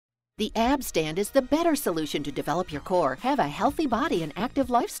The AbStand is the better solution to develop your core, have a healthy body, and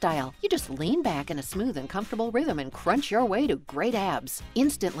active lifestyle. You just lean back in a smooth and comfortable rhythm and crunch your way to great abs.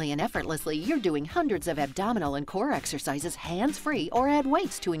 Instantly and effortlessly, you're doing hundreds of abdominal and core exercises hands-free or add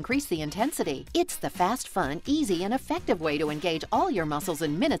weights to increase the intensity. It's the fast, fun, easy, and effective way to engage all your muscles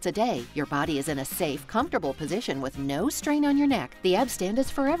in minutes a day. Your body is in a safe, comfortable position with no strain on your neck. The AbStand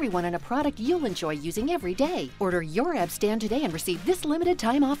is for everyone and a product you'll enjoy using every day. Order your AbStand today and receive this limited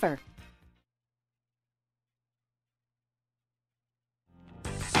time offer.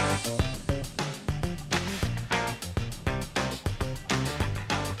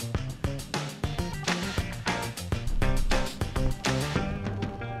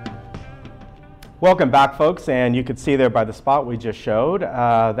 Welcome back, folks, and you could see there by the spot we just showed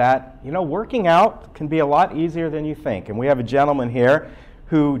that, working out can be a lot easier than you think. And we have a gentleman here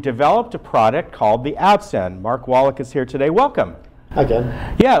who developed a product called the AbStand. Mark Wallach is here today. Welcome. Hi,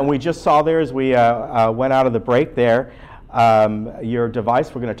 Ken. Yeah, and we just saw there as we went out of the break there, your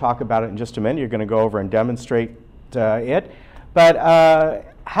device. We're going to talk about it in just a minute. You're going to go over and demonstrate it. But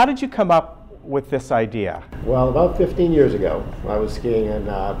how did you come up with this idea? Well, about 15 years ago, I was skiing, and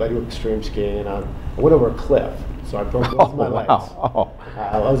I do extreme skiing, and I went over a cliff, so I broke both my legs. Wow.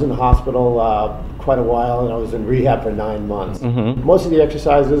 I was in the hospital quite a while, and I was in rehab for 9 months. Mm-hmm. Most of the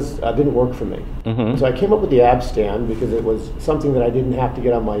exercises didn't work for me. Mm-hmm. So I came up with the AbStand because it was something that I didn't have to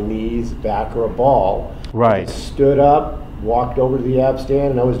get on my knees, back, or a ball. Right. I just stood up, walked over to the AbStand,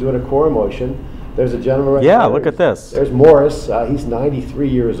 and I was doing a core motion. There's a gentleman right there. there. Look at this. There's Morris. He's 93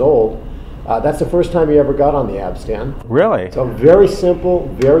 years old. That's the first time he ever got on the AbStand. Really? So very simple,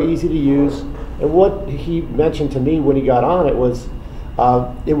 very easy to use. And what he mentioned to me when he got on it was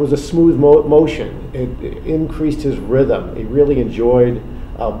a smooth motion. It increased his rhythm. He really enjoyed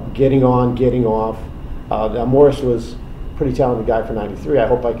getting on, getting off. Now Morris was a pretty talented guy for 93. I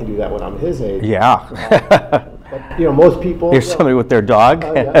hope I can do that when I'm his age. Yeah. But most people... Here's somebody with their dog.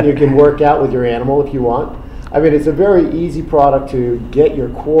 Yeah, you can work out with your animal if you want. I mean, it's a very easy product to get your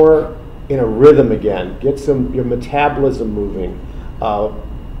core in a rhythm again, get your metabolism moving,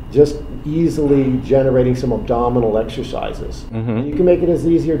 just easily generating some abdominal exercises. Mm-hmm. You can make it as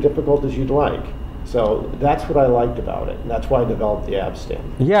easy or difficult as you'd like. So that's what I liked about it, and that's why I developed the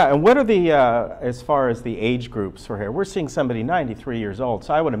AbStand. Yeah, and what are the, as far as the age groups for here? We're seeing somebody 93 years old,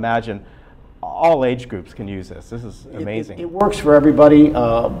 so I would imagine all age groups can use this. This is amazing. It works for everybody.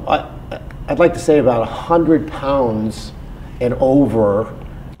 I'd like to say about 100 pounds and over.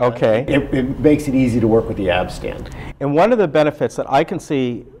 Okay. It makes it easy to work with the AbStand. And one of the benefits that I can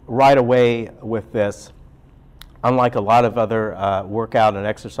see right away with this, unlike a lot of other workout and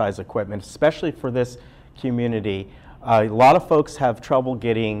exercise equipment, especially for this community, a lot of folks have trouble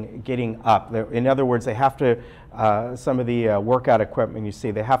getting up. In other words, they have to, some of the workout equipment you see,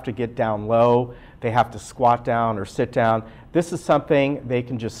 they have to get down low, they have to squat down or sit down. This is something they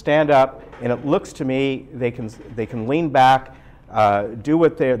can just stand up, and it looks to me they can lean back, do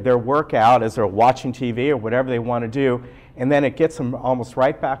what their workout as they're watching TV or whatever they want to do, and then it gets them almost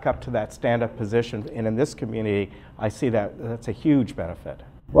right back up to that stand-up position. And in this community, I see that's a huge benefit.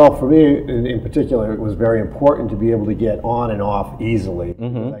 Well, for me in particular, it was very important to be able to get on and off easily.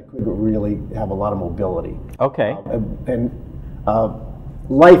 Mm-hmm. Because I couldn't really have a lot of mobility. Okay.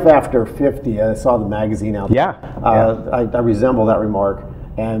 Life after 50, I saw the magazine out there. Yeah. I resemble that remark.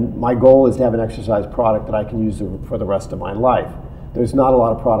 And my goal is to have an exercise product that I can use for the rest of my life. There's not a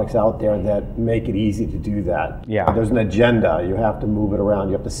lot of products out there that make it easy to do that. Yeah. There's an agenda. You have to move it around.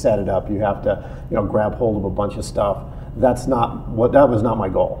 You have to set it up. You have to, grab hold of a bunch of stuff. That was not my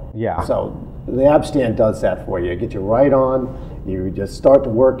goal. Yeah. So the AbStand does that for you. It gets you right on. You just start to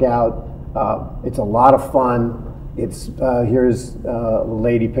work out. It's a lot of fun. Here's a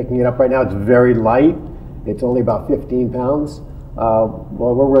lady picking it up right now. It's very light. It's only about 15 pounds. Well,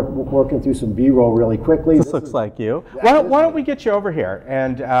 we're working through some B-roll really quickly. This looks like you. Why don't we get you over here?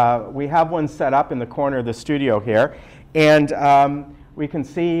 And we have one set up in the corner of the studio here, and we can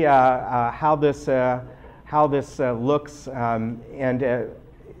see how this looks.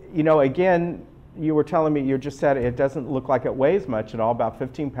 Again, you were telling me, you just said it doesn't look like it weighs much at all, about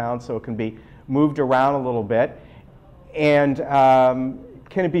 15 pounds, so it can be moved around a little bit. And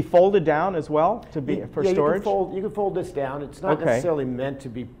can it be folded down as well for storage? You can fold this down. It's not necessarily meant to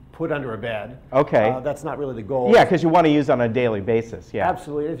be put under a bed. Okay. That's not really the goal. Yeah, because you want to use it on a daily basis. Yeah.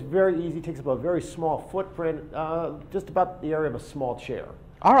 Absolutely. It's very easy. It takes up a very small footprint, just about the area of a small chair.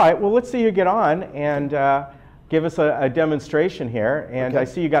 All right. Well, let's see you get on and give us a demonstration here. And Okay. I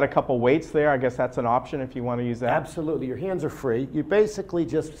see you got a couple weights there. I guess that's an option if you want to use that. Absolutely. Your hands are free. You basically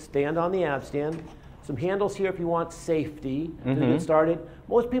just stand on the AbStand. Some handles here if you want safety to get started.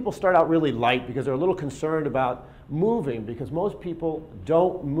 Most people start out really light because they're a little concerned about moving, because most people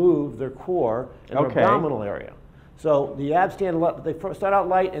don't move their core and their abdominal area. So the AbStand, they start out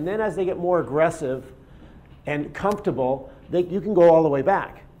light, and then as they get more aggressive and comfortable, you can go all the way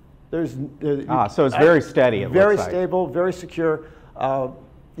back. So it's very steady. Very stable, very secure.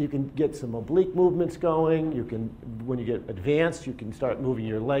 You can get some oblique movements going. You can, when you get advanced, you can start moving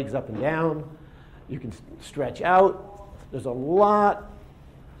your legs up and down. You can stretch out. There's a lot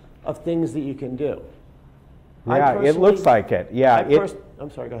of things that you can do. Yeah, it looks like it. Yeah.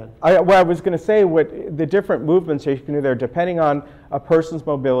 I'm sorry, go ahead. I was going to say what the different movements you can do there, depending on a person's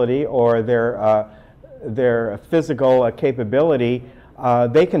mobility or their physical capability,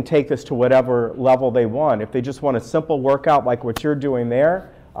 they can take this to whatever level they want. If they just want a simple workout like what you're doing there,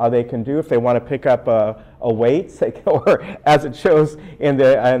 they can do. If they want to pick up a weight, or as it shows in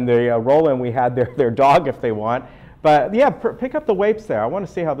the roll-in we had, their dog if they want. But yeah, pick up the weights there. I want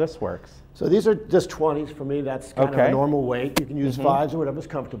to see how this works. So these are just 20s for me. That's kind of a normal weight. You can use 5s or whatever's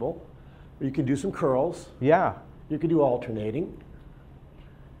comfortable. Or you can do some curls. Yeah. You can do alternating.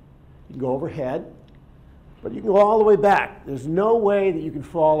 You can go overhead. But you can go all the way back. There's no way that you can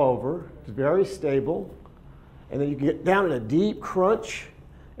fall over. It's very stable. And then you can get down in a deep crunch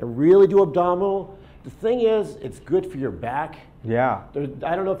and really do abdominal. The thing is, it's good for your back. Yeah.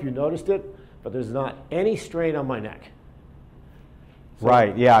 I don't know if you noticed it, but there's not any strain on my neck. So,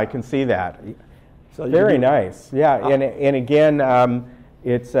 right, yeah, I can see that. So very nice. Yeah, and again,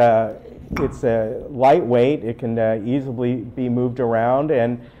 it's a lightweight. It can easily be moved around.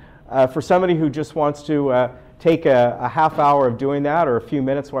 And for somebody who just wants to take a half hour of doing that, or a few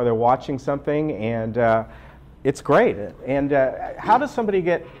minutes while they're watching something, and it's great. And how does somebody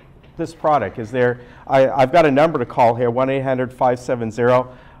get this product? Is there? I've got a number to call here: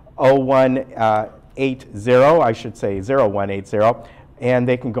 1-800-570-0180. I should say 0180. And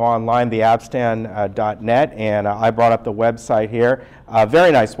they can go online, theabstand.net, and I brought up the website here.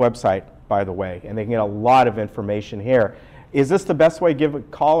 Very nice website, by the way, and they can get a lot of information here. Is this the best way? Give a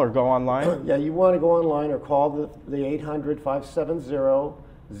call or go online? Yeah, you want to go online or call the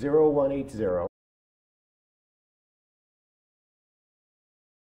 800-570-0180.